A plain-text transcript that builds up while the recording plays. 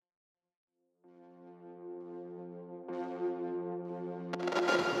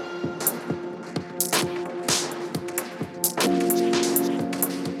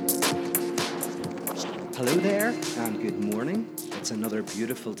and good morning. It's another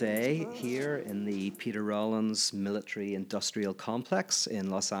beautiful day here in the Peter Rollins Military Industrial Complex in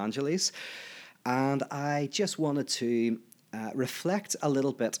Los Angeles. And I just wanted to reflect a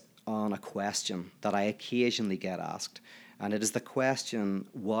little bit on a question that I occasionally get asked. And it is the question,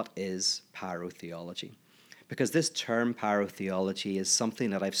 what is pyrotheology? Because this term pyrotheology is something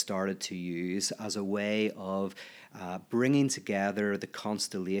that I've started to use as a way of bringing together the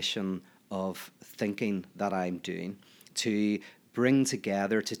constellation of thinking that I'm doing to bring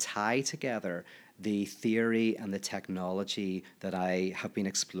together, to tie together the theory and the technology that I have been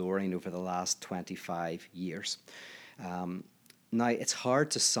exploring over the last 25 years. Now, it's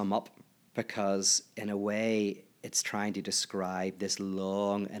hard to sum up because, in a way, it's trying to describe this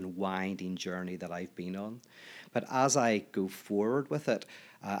long and winding journey that I've been on. But as I go forward with it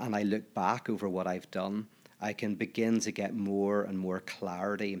and I look back over what I've done, I can begin to get more and more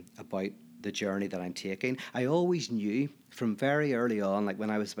clarity about the journey that I'm taking. I always knew from very early on, like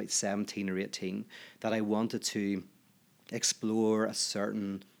when I was about 17 or 18, that I wanted to explore a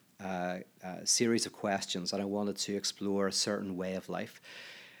certain series of questions, and I wanted to explore a certain way of life.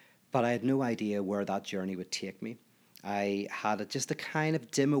 But I had no idea where that journey would take me. I had just a kind of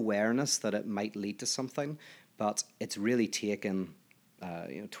dim awareness that it might lead to something, but it's really taken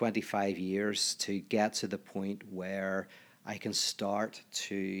 25 years to get to the point where I can start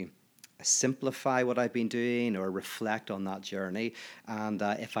to simplify what I've been doing or reflect on that journey. And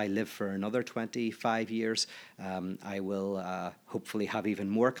if I live for another 25 years, I will hopefully have even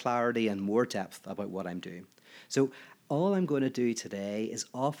more clarity and more depth about what I'm doing. So all I'm going to do today is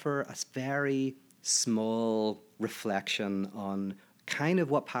offer a very small reflection on kind of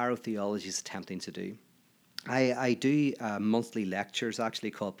what pyrotheology is attempting to do. I do monthly lectures actually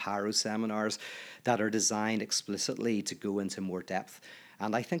called Pyro Seminars that are designed explicitly to go into more depth.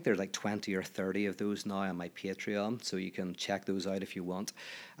 And I think there's like 20 or 30 of those now on my Patreon, so you can check those out if you want.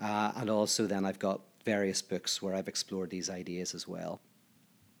 And also then I've got various books where I've explored these ideas as well.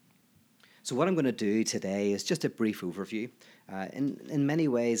 So what I'm going to do today is just a brief overview. In many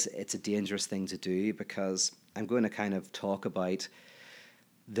ways, it's a dangerous thing to do because I'm going to kind of talk about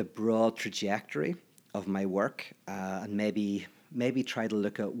the broad trajectory of my work and maybe try to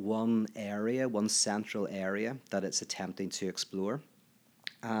look at one area, one central area that it's attempting to explore.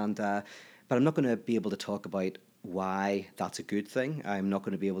 But I'm not going to be able to talk about why that's a good thing. I'm not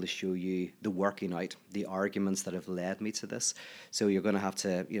going to be able to show you the working out, the arguments that have led me to this. So you're going to have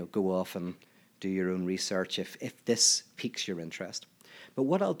to go off and do your own research if this piques your interest. But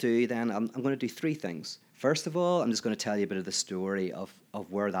what I'll do then, I'm going to do three things. First of all, I'm just going to tell you a bit of the story of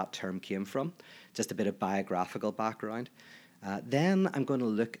where that term came from, just a bit of biographical background. Then I'm going to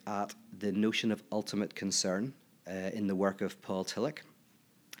look at the notion of ultimate concern in the work of Paul Tillich.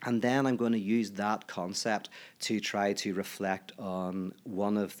 And then I'm going to use that concept to try to reflect on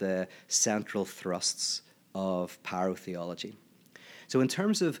one of the central thrusts of pyrotheology. So in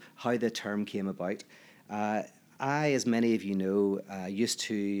terms of how the term came about, I, as many of you know, used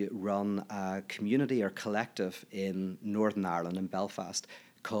to run a community or collective in Northern Ireland, in Belfast,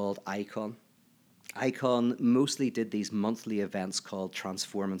 called Icon. Icon mostly did these monthly events called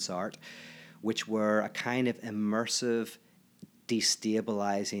Transformance Art, which were a kind of immersive,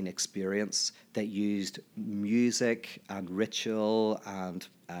 destabilizing experience that used music and ritual and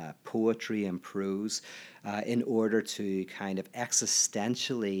poetry and prose in order to kind of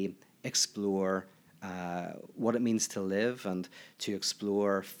existentially explore what it means to live and to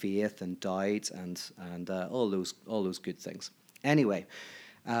explore faith and doubt and all those good things. Anyway,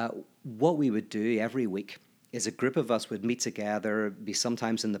 what we would do every week is a group of us would meet together, be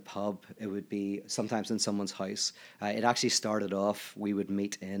sometimes in the pub, it would be sometimes in someone's house. It actually started off, we would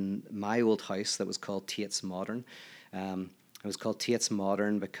meet in my old house that was called Tate's Modern. It was called Tate's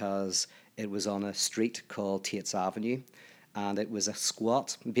Modern because it was on a street called Tate's Avenue. And it was a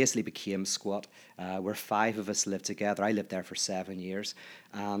squat, basically became squat, where five of us lived together. I lived there for 7 years.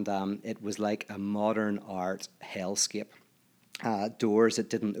 And it was like a modern art hellscape. Doors that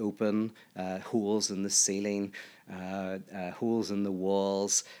didn't open, holes in the ceiling, holes in the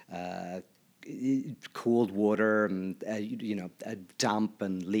walls, cold water and damp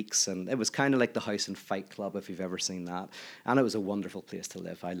and leaks, and it was kind of like the House and Fight Club if you've ever seen that, and it was a wonderful place to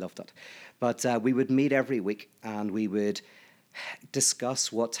live. I loved it. But we would meet every week and we would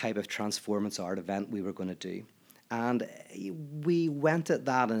discuss what type of Transformance Art event we were going to do. And we went at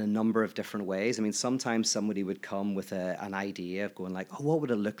that in a number of different ways. I mean, sometimes somebody would come with an idea of going like, oh, what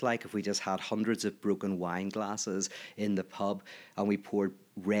would it look like if we just had hundreds of broken wine glasses in the pub and we poured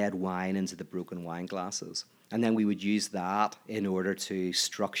red wine into the broken wine glasses? And then we would use that in order to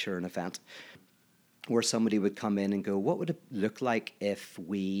structure an event. where somebody would come in and go, what would it look like if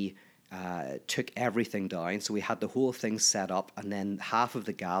we took everything down? So we had the whole thing set up, and then half of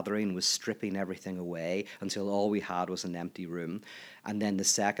the gathering was stripping everything away until all we had was an empty room. And then the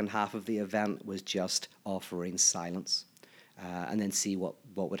second half of the event was just offering silence. And then see what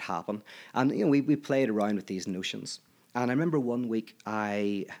would happen. And we played around with these notions. And I remember one week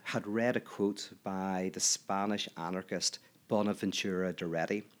I had read a quote by the Spanish anarchist Bonaventura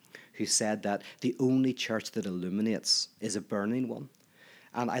Durretti, who said that the only church that illuminates is a burning one.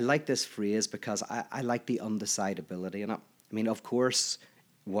 And I like this phrase because I like the undecidability in it. I mean, of course,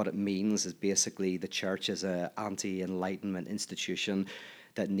 what it means is basically the church is an anti-enlightenment institution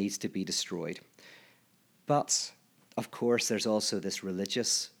that needs to be destroyed. But of course, there's also this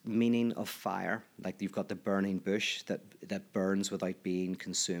religious meaning of fire. Like you've got the burning bush that burns without being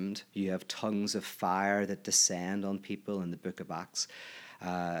consumed. You have tongues of fire that descend on people in the book of Acts.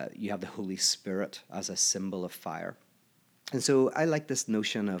 You have the Holy Spirit as a symbol of fire. And so I like this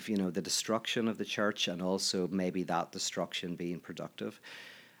notion of, the destruction of the church and also maybe that destruction being productive.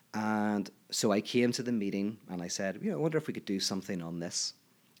 And so I came to the meeting and I said, I wonder if we could do something on this.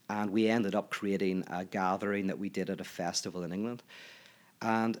 And we ended up creating a gathering that we did at a festival in England.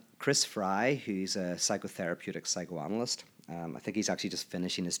 And Chris Fry, who's a psychotherapeutic psychoanalyst, I think he's actually just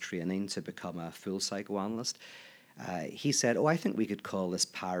finishing his training to become a full psychoanalyst, he said, I think we could call this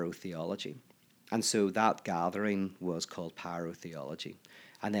pyrotheology. And so that gathering was called pyrotheology.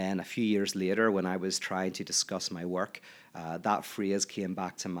 And then a few years later, when I was trying to discuss my work, that phrase came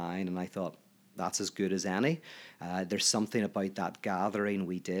back to mind, and I thought, that's as good as any. There's something about that gathering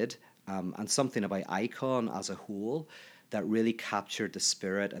we did, and something about Icon as a whole that really captured the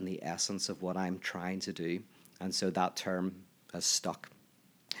spirit and the essence of what I'm trying to do. And so that term has stuck.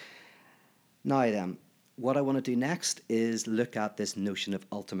 Now then, what I want to do next is look at this notion of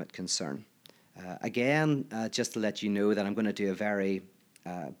ultimate concern. Again, just to let you know that I'm going to do a very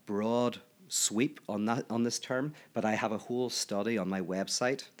broad sweep on this term, but I have a whole study on my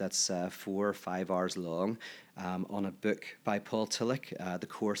website that's 4 or 5 hours long on a book by Paul Tillich. The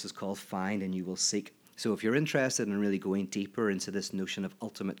course is called Find and You Will Seek. So if you're interested in really going deeper into this notion of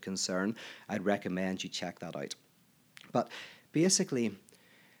ultimate concern, I'd recommend you check that out. But basically,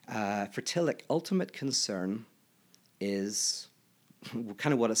 for Tillich, ultimate concern is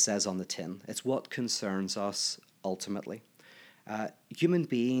kind of what it says on the tin. It's what concerns us ultimately. Human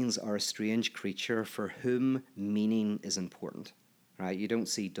beings are a strange creature for whom meaning is important. Right? You don't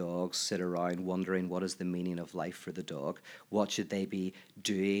see dogs sit around wondering what is the meaning of life for the dog. What should they be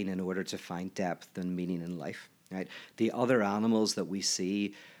doing in order to find depth and meaning in life? Right? The other animals that we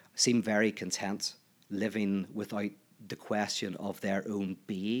see seem very content living without the question of their own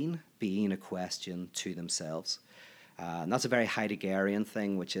being a question to themselves. And that's a very Heideggerian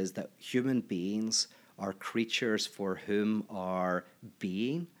thing, which is that human beings are creatures for whom our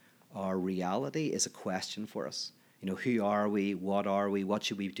being, our reality, is a question for us. Who are we? What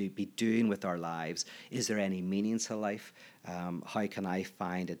should we be doing with our lives? Is there any meaning to life? How can I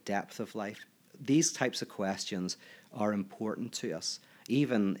find a depth of life? These types of questions are important to us,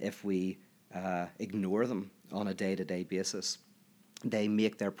 even if we ignore them on a day-to-day basis. They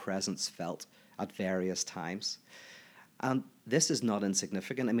make their presence felt at various times. And this is not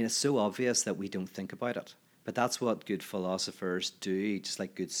insignificant. I mean, it's so obvious that we don't think about it. But that's what good philosophers do, just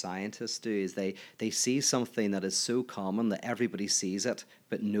like good scientists do, is they see something that is so common that everybody sees it,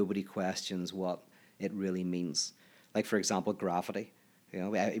 but nobody questions what it really means. Like, for example, gravity.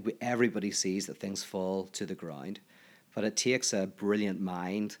 Everybody sees that things fall to the ground, but it takes a brilliant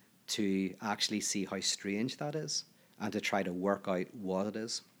mind to actually see how strange that is and to try to work out what it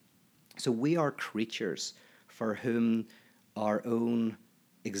is. So we are creatures for whom our own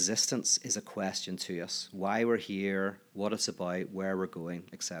existence is a question to us. Why we're here, what it's about, where we're going,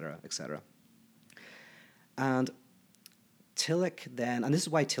 etc., etc. And Tillich then, and this is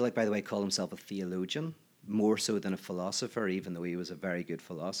why Tillich, by the way, called himself a theologian, more so than a philosopher, even though he was a very good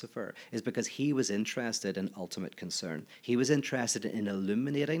philosopher, is because he was interested in ultimate concern. He was interested in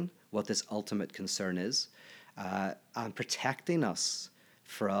illuminating what this ultimate concern is and protecting us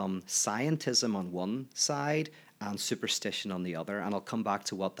from scientism on one side and superstition on the other, and I'll come back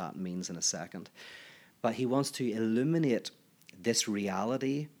to what that means in a second. But he wants to illuminate this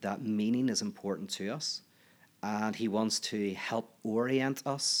reality that meaning is important to us, and he wants to help orient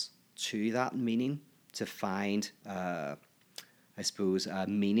us to that meaning, to find,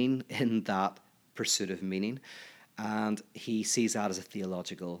 meaning in that pursuit of meaning, and he sees that as a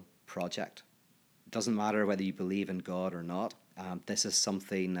theological project. It doesn't matter whether you believe in God or not. This is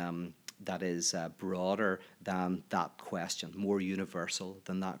something that is broader than that question, more universal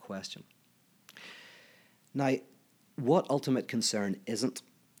than that question. Now, what ultimate concern isn't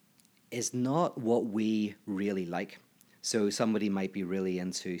is not what we really like. So somebody might be really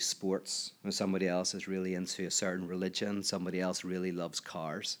into sports, or somebody else is really into a certain religion, somebody else really loves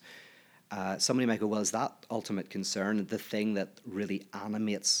cars. Somebody might go, well, is that ultimate concern the thing that really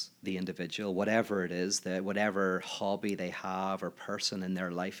animates the individual, whatever it is, whatever hobby they have or person in their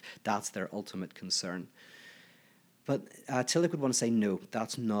life, that's their ultimate concern. But Tillich would want to say, no,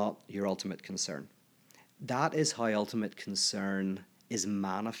 that's not your ultimate concern. That is how ultimate concern is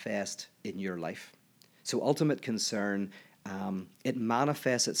manifest in your life. So ultimate concern, it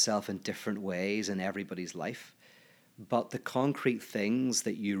manifests itself in different ways in everybody's life, but the concrete things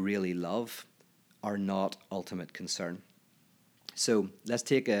that you really love are not ultimate concern. So let's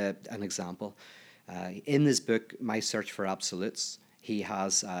take an example. In this book, My Search for Absolutes, he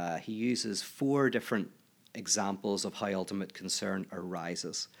uses 4 different examples of how ultimate concern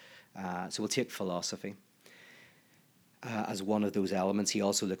arises. So we'll take philosophy as one of those elements. He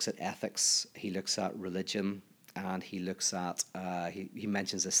also looks at ethics, he looks at religion, and he looks at he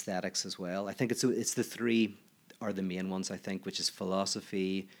mentions aesthetics as well. I think it's the 3 are the main ones, I think, which is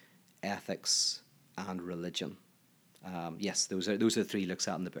philosophy, ethics, and religion. Yes, those are the 3 he looks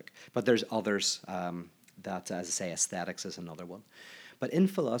at in the book. But there's others that, as I say, aesthetics is another one. But in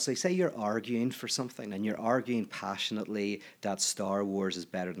philosophy, say you're arguing for something and you're arguing passionately that Star Wars is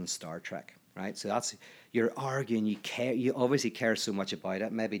better than Star Trek, right? So that's, you're arguing, you obviously care so much about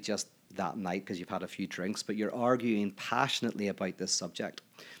it, maybe just that night because you've had a few drinks, but you're arguing passionately about this subject.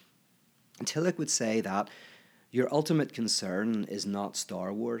 And Tillich would say that your ultimate concern is not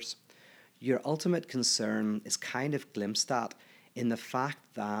Star Wars. Your ultimate concern is kind of glimpsed at in the fact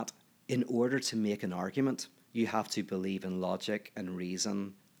that in order to make an argument, you have to believe in logic and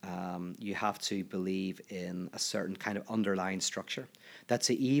reason. You have to believe in a certain kind of underlying structure. That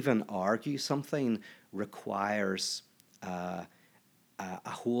to even argue something requires a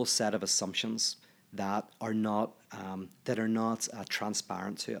whole set of assumptions that are not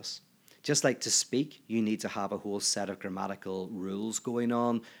transparent to us. Just like to speak, you need to have a whole set of grammatical rules going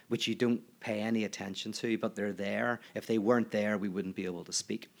on, which you don't pay any attention to, but they're there. If they weren't there, we wouldn't be able to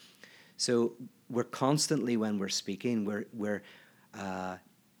speak. So we're constantly, when we're speaking, we're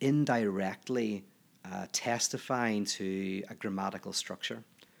indirectly testifying to a grammatical structure.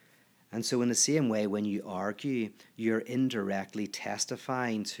 And so in the same way, when you argue, you're indirectly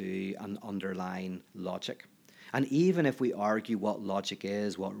testifying to an underlying logic. And even if we argue what logic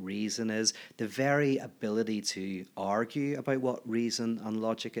is, what reason is, the very ability to argue about what reason and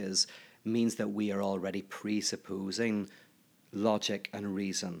logic is means that we are already presupposing logic and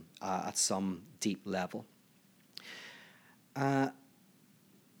reason at some deep level. So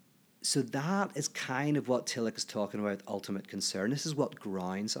that is kind of what Tillich is talking about, ultimate concern. This is what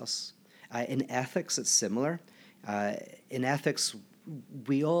grounds us. In ethics, it's similar. In ethics,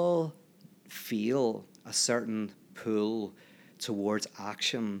 we all feel a certain pull towards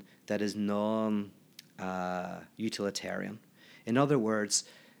action that is non-utilitarian. In other words,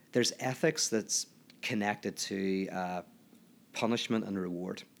 there's ethics that's connected to punishment and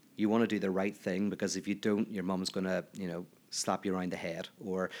reward. You want to do the right thing because if you don't, your mum's going to, slap you around the head,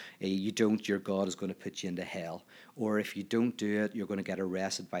 or you don't, your God is going to put you into hell, or if you don't do it, you're going to get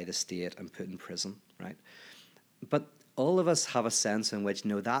arrested by the state and put in prison, right? But all of us have a sense in which,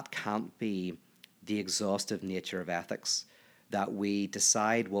 no, that can't be the exhaustive nature of ethics, that we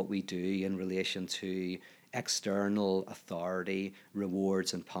decide what we do in relation to external authority,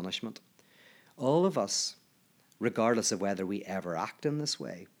 rewards, and punishment. All of us, regardless of whether we ever act in this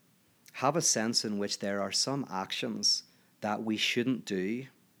way, have a sense in which there are some actions that we shouldn't do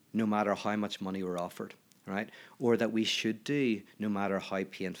no matter how much money we're offered, right? Or that we should do no matter how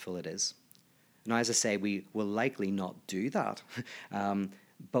painful it is. Now, as I say, we will likely not do that,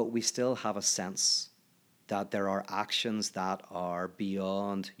 but we still have a sense that there are actions that are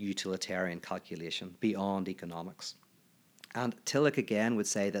beyond utilitarian calculation, beyond economics. And Tillich again would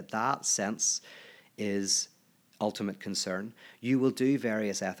say that that sense is ultimate concern. You will do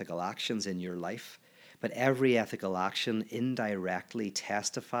various ethical actions in your life, but every ethical action indirectly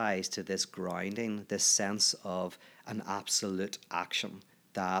testifies to this grounding, this sense of an absolute action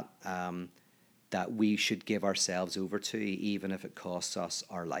that that we should give ourselves over to, even if it costs us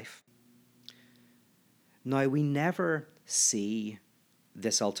our life. Now, we never see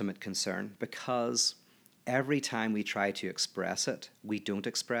this ultimate concern because every time we try to express it, we don't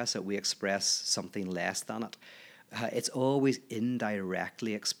express it, we express something less than it. It's always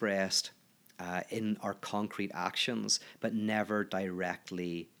indirectly expressed in our concrete actions, but never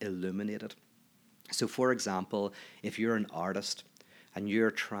directly illuminated. So, for example, if you're an artist and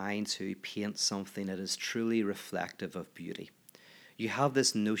you're trying to paint something that is truly reflective of beauty. You have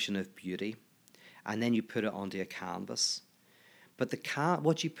this notion of beauty, and then you put it onto a canvas. But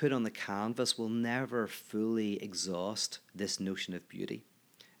what you put on the canvas will never fully exhaust this notion of beauty.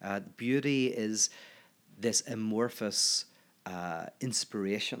 Beauty is this amorphous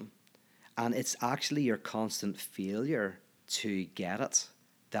inspiration, and it's actually your constant failure to get it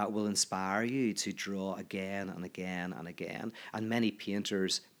that will inspire you to draw again and again and again. And many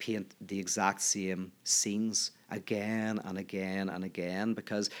painters paint the exact same scenes again and again and again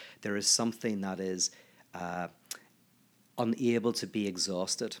because there is something that is unable to be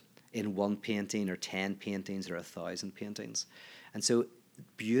exhausted in one painting or 10 paintings or 1,000 paintings. And so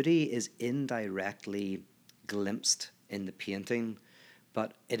beauty is indirectly glimpsed in the painting,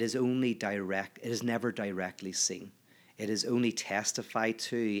 but it is never directly seen. It is only testified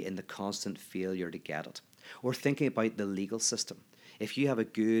to in the constant failure to get it. Or thinking about the legal system. If you have a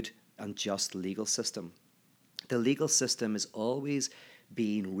good and just legal system, the legal system is always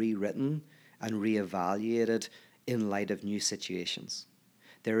being rewritten and reevaluated in light of new situations.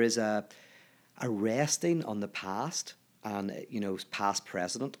 There is a resting on the past and past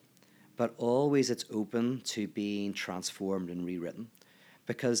precedent, but always it's open to being transformed and rewritten.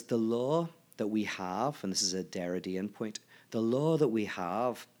 Because the law that we have, and this is a Derridean point, the law that we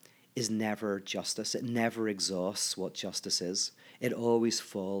have is never justice. It never exhausts what justice is. It always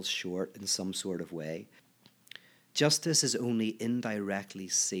falls short in some sort of way. Justice is only indirectly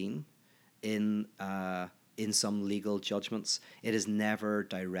seen in some legal judgments. It is never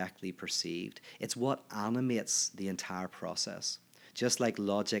directly perceived. It's what animates the entire process. Just like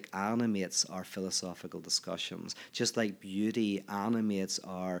logic animates our philosophical discussions, just like beauty animates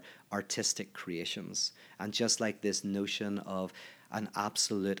our artistic creations, and just like this notion of an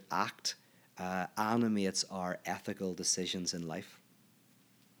absolute act animates our ethical decisions in life.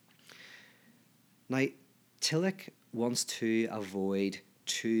 Now, Tillich wants to avoid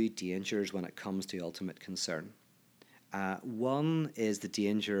two dangers when it comes to ultimate concern. One is the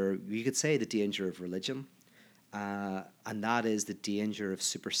danger, you could say the danger of religion, and that is the danger of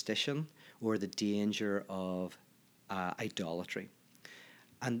superstition or the danger of idolatry.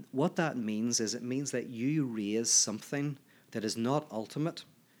 And what that means is it means that you raise something that is not ultimate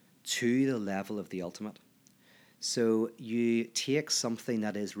to the level of the ultimate. So you take something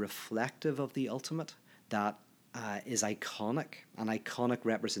that is reflective of the ultimate, that is iconic, an iconic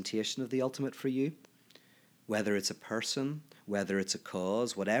representation of the ultimate for you, whether it's a person, whether it's a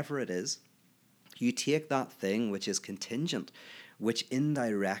cause, whatever it is. You take that thing which is contingent, which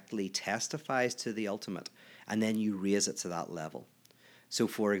indirectly testifies to the ultimate, and then you raise it to that level. So,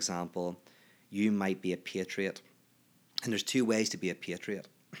 for example, you might be a patriot, and there's two ways to be a patriot.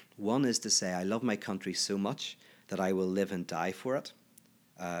 One is to say, I love my country so much that I will live and die for it.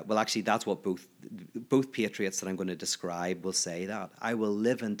 Well, actually, that's what both patriots that I'm going to describe will say that. I will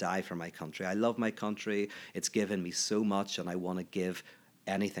live and die for my country. I love my country. It's given me so much, and I want to give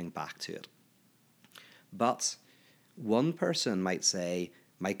anything back to it. But one person might say,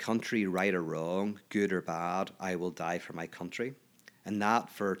 my country, right or wrong, good or bad, I will die for my country. And that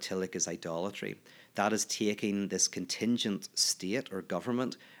for Tillich is idolatry. That is taking this contingent state or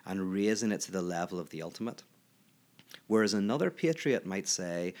government and raising it to the level of the ultimate. Whereas another patriot might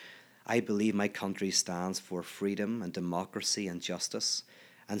say, I believe my country stands for freedom and democracy and justice.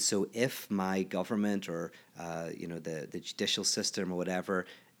 And so if my government or the judicial system or whatever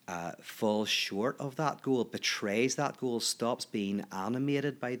falls short of that goal, betrays that goal, stops being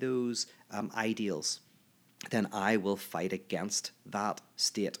animated by those ideals, then I will fight against that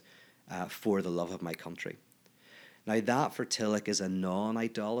state for the love of my country. Now that for Tillich is a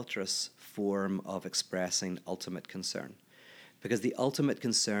non-idolatrous form of expressing ultimate concern, because the ultimate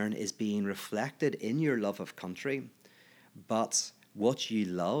concern is being reflected in your love of country, but what you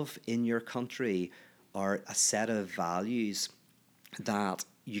love in your country are a set of values that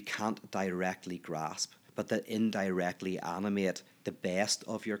you can't directly grasp, but that indirectly animate the best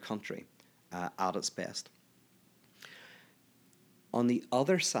of your country at its best. On the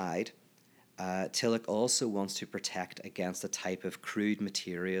other side, Tillich also wants to protect against a type of crude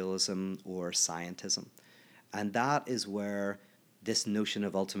materialism or scientism. And that is where this notion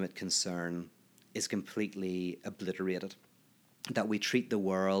of ultimate concern is completely obliterated. That we treat the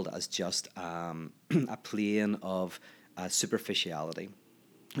world as just a plane of superficiality.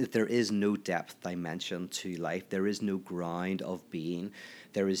 That there is no depth dimension to life. There is no ground of being.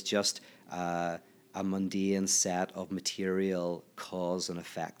 There is just a mundane set of material cause and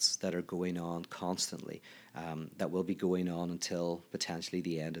effects that are going on constantly, that will be going on until potentially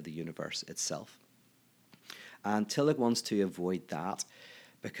the end of the universe itself. And Tillich wants to avoid that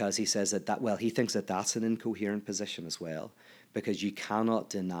because he says he thinks that that's an incoherent position as well, because you cannot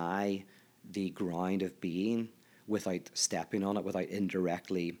deny the ground of being without stepping on it, without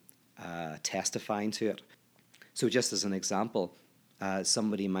indirectly testifying to it. So just as an example,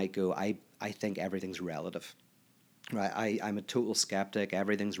 somebody might go, I think everything's relative. Right? I'm a total skeptic.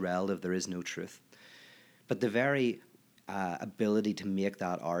 Everything's relative. There is no truth. But the very ability to make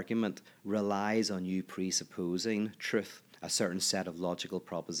that argument relies on you presupposing truth, a certain set of logical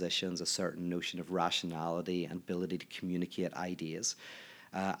propositions, a certain notion of rationality and ability to communicate ideas,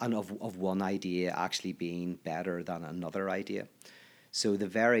 and of one idea actually being better than another idea. So the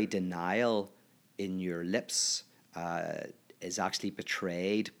very denial in your lips is actually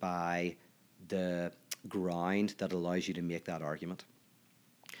betrayed by the ground that allows you to make that argument.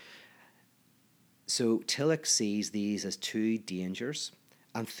 So Tillich sees these as two dangers,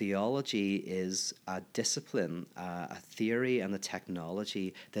 and theology is a discipline, a theory and a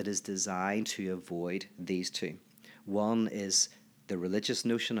technology that is designed to avoid these two. One is the religious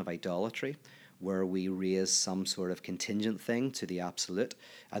notion of idolatry, where we raise some sort of contingent thing to the absolute,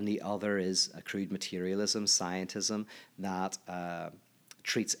 and the other is a crude materialism, scientism, that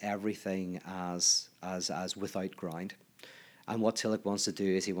treats everything as without ground. And what Tillich wants to do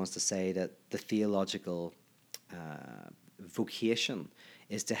is he wants to say that the theological vocation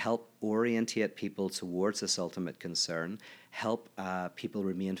is to help orientate people towards this ultimate concern, help people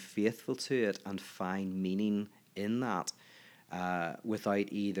remain faithful to it and find meaning in that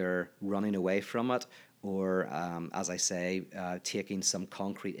without either running away from it or, as I say, taking some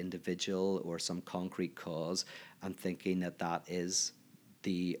concrete individual or some concrete cause and thinking that that is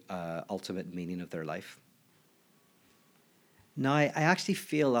the ultimate meaning of their life. Now, I actually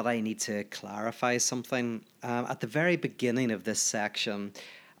feel that I need to clarify something. At the very beginning of this section,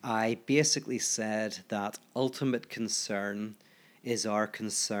 I basically said that ultimate concern is our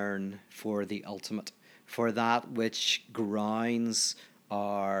concern for the ultimate, for that which grounds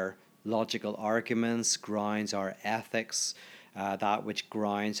our logical arguments, grounds our ethics, that which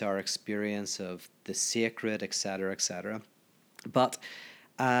grounds our experience of the sacred, etc., etc. But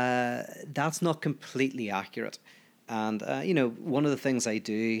that's not completely accurate. And one of the things I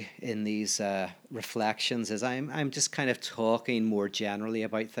do in these reflections is I'm just kind of talking more generally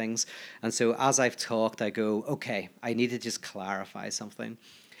about things. And so as I've talked, I go, okay, I need to just clarify something.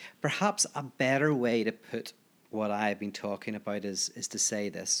 Perhaps a better way to put what I've been talking about is to say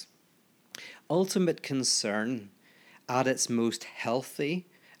this. Ultimate concern, at its most healthy,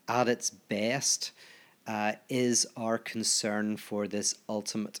 at its best, is our concern for this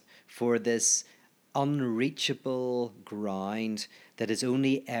ultimate, for this unreachable ground that is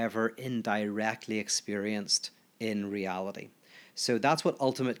only ever indirectly experienced in reality. So that's what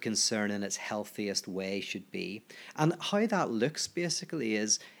ultimate concern in its healthiest way should be. And how that looks basically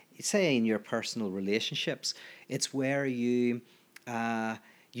is, say, in your personal relationships, it's where you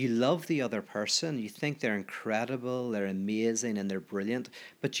love the other person, you think they're incredible, they're amazing, and they're brilliant,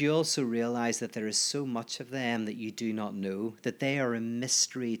 but you also realize that there is so much of them that you do not know, that they are a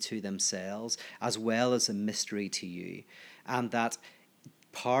mystery to themselves as well as a mystery to you. And that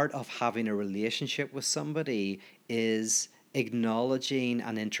part of having a relationship with somebody is acknowledging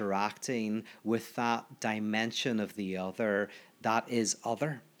and interacting with that dimension of the other that is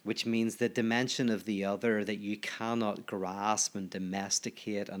other, which means the dimension of the other that you cannot grasp and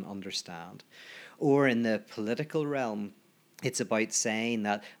domesticate and understand. Or in the political realm, it's about saying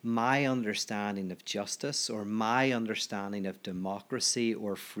that my understanding of justice or my understanding of democracy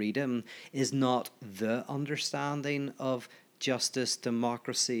or freedom is not the understanding of justice,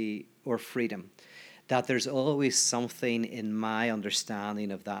 democracy, or freedom. That there's always something in my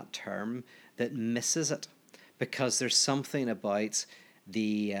understanding of that term that misses it, because there's something about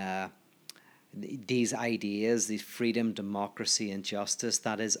these ideas, these freedom, democracy, and justice,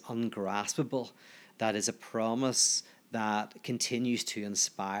 that is ungraspable, that is a promise that continues to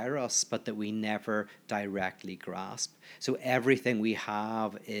inspire us, but that we never directly grasp. So everything we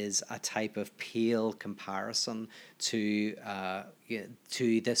have is a type of pale comparison to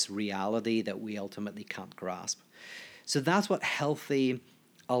this reality that we ultimately can't grasp. So that's what healthy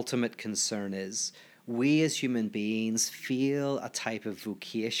ultimate concern is. We as human beings feel a type of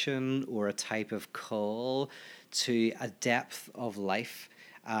vocation or a type of call to a depth of life,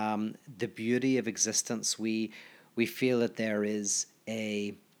 the beauty of existence. We feel that there is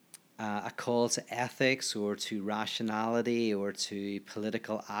a call to ethics or to rationality or to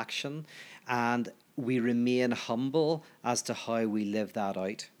political action. And we remain humble as to how we live that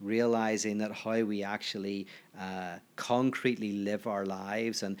out, realizing that how we actually concretely live our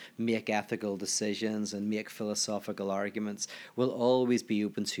lives and make ethical decisions and make philosophical arguments will always be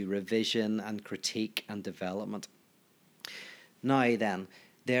open to revision and critique and development. Now then,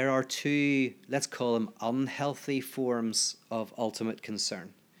 there are two, let's call them unhealthy forms of ultimate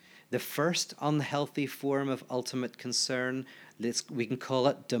concern. The first unhealthy form of ultimate concern, we can call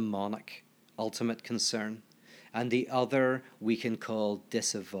it demonic ultimate concern. And the other we can call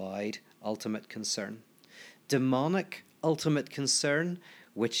disavowed ultimate concern. Demonic ultimate concern,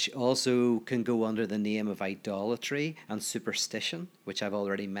 which also can go under the name of idolatry and superstition, which I've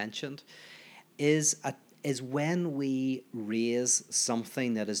already mentioned, is when we raise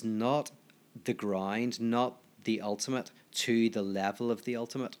something that is not the ground, not the ultimate, to the level of the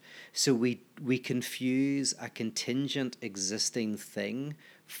ultimate. So we confuse a contingent existing thing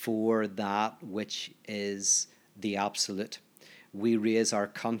for that which is the absolute. We raise our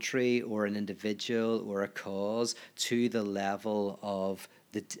country or an individual or a cause to the level of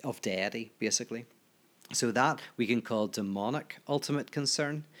deity, basically. So that we can call demonic ultimate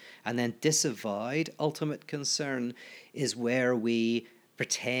concern. And then disavowed ultimate concern is where we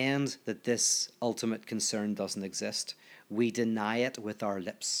pretend that this ultimate concern doesn't exist. We deny it with our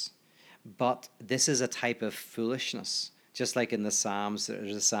lips. But this is a type of foolishness. Just like in the Psalms,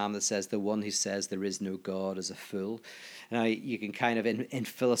 there's a psalm that says, the one who says there is no God is a fool. Now, you can kind of, in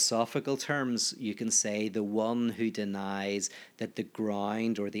philosophical terms, you can say the one who denies that the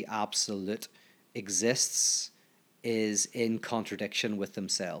ground or the absolute exists is in contradiction with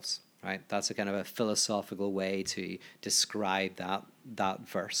themselves, right? That's a kind of a philosophical way to describe that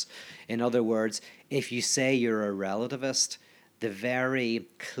verse. In other words, if you say you're a relativist, the very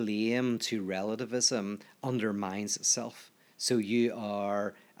claim to relativism undermines itself. So you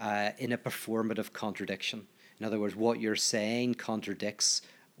are in a performative contradiction. In other words, what you're saying contradicts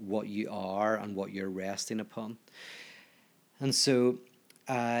what you are and what you're resting upon. And so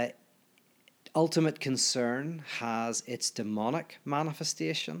ultimate concern has its demonic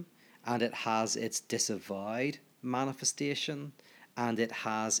manifestation, and it has its disavowed manifestation, and it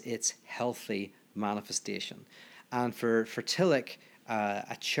has its healthy manifestation. And for Tillich,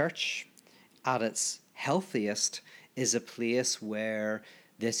 a church at its healthiest is a place where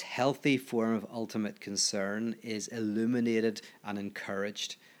this healthy form of ultimate concern is illuminated and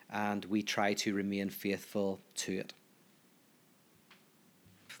encouraged, and we try to remain faithful to it.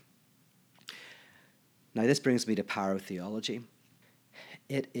 Now, this brings me to parotheology.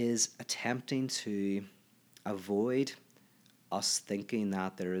 It is attempting to avoid us thinking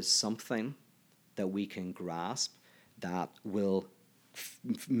that there is something that we can grasp that will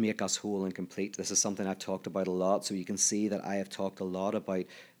make us whole and complete. This is something I've talked about a lot, so you can see that I have talked a lot about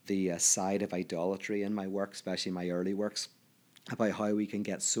the side of idolatry in my work, especially my early works, about how we can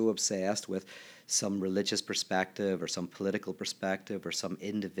get so obsessed with some religious perspective or some political perspective or some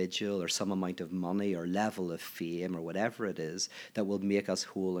individual or some amount of money or level of fame or whatever it is that will make us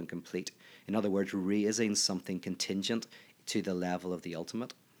whole and complete. In other words, raising something contingent to the level of the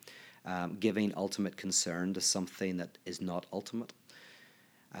ultimate, giving ultimate concern to something that is not ultimate.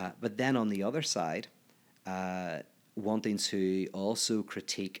 But then on the other side, wanting to also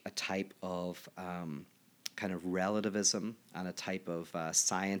critique a type of kind of relativism and a type of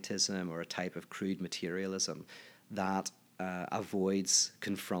scientism or a type of crude materialism that avoids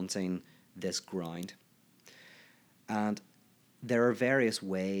confronting this ground. And there are various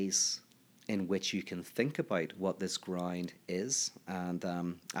ways in which you can think about what this ground is. And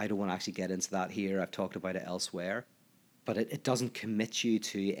I don't want to actually get into that here. I've talked about it elsewhere. But it doesn't commit you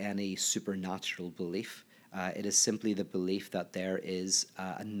to any supernatural belief. It is simply the belief that there is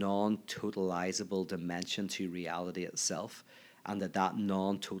a non-totalizable dimension to reality itself, and that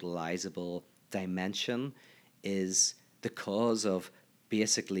non-totalizable dimension is the cause of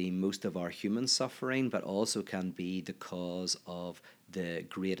basically most of our human suffering, but also can be the cause of the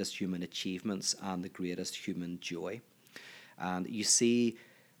greatest human achievements and the greatest human joy. And you see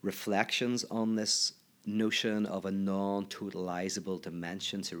reflections on this notion of a non-totalizable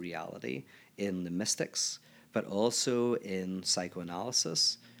dimension to reality in the mystics, but also in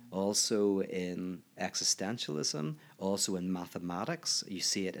psychoanalysis, also in existentialism, also in mathematics. You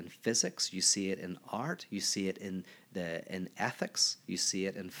see it in physics, you see it in art, you see it in ethics, you see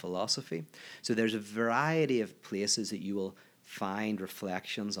it in philosophy. So there's a variety of places that you will find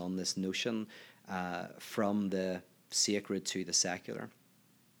reflections on this notion from the sacred to the secular.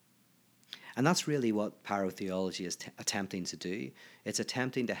 And that's really what parotheology is attempting to do. It's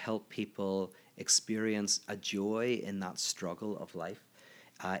attempting to help people experience a joy in that struggle of life,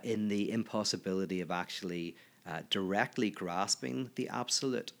 in the impossibility of actually directly grasping the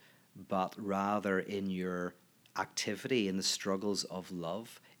absolute, but rather in your activity, in the struggles of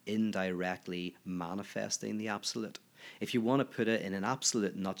love, indirectly manifesting the absolute. If you want to put it in an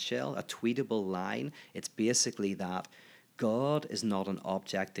absolute nutshell, a tweetable line, it's basically that God is not an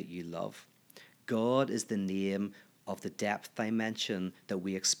object that you love. God is the name of the depth dimension that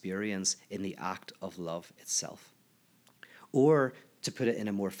we experience in the act of love itself. Or, to put it in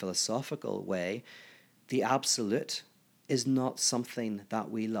a more philosophical way, the absolute is not something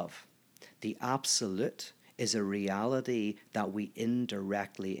that we love. The absolute is a reality that we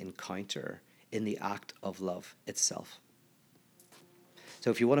indirectly encounter in the act of love itself. So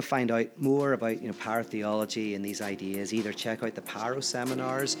if you want to find out more about paratheology and these ideas, either check out the Paro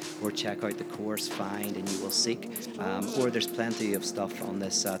seminars or check out the course Find and You Will Seek. Or there's plenty of stuff on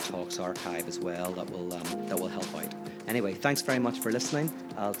this Talks archive as well that will help out. Anyway, thanks very much for listening.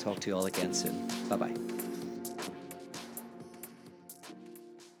 I'll talk to you all again soon. Bye-bye.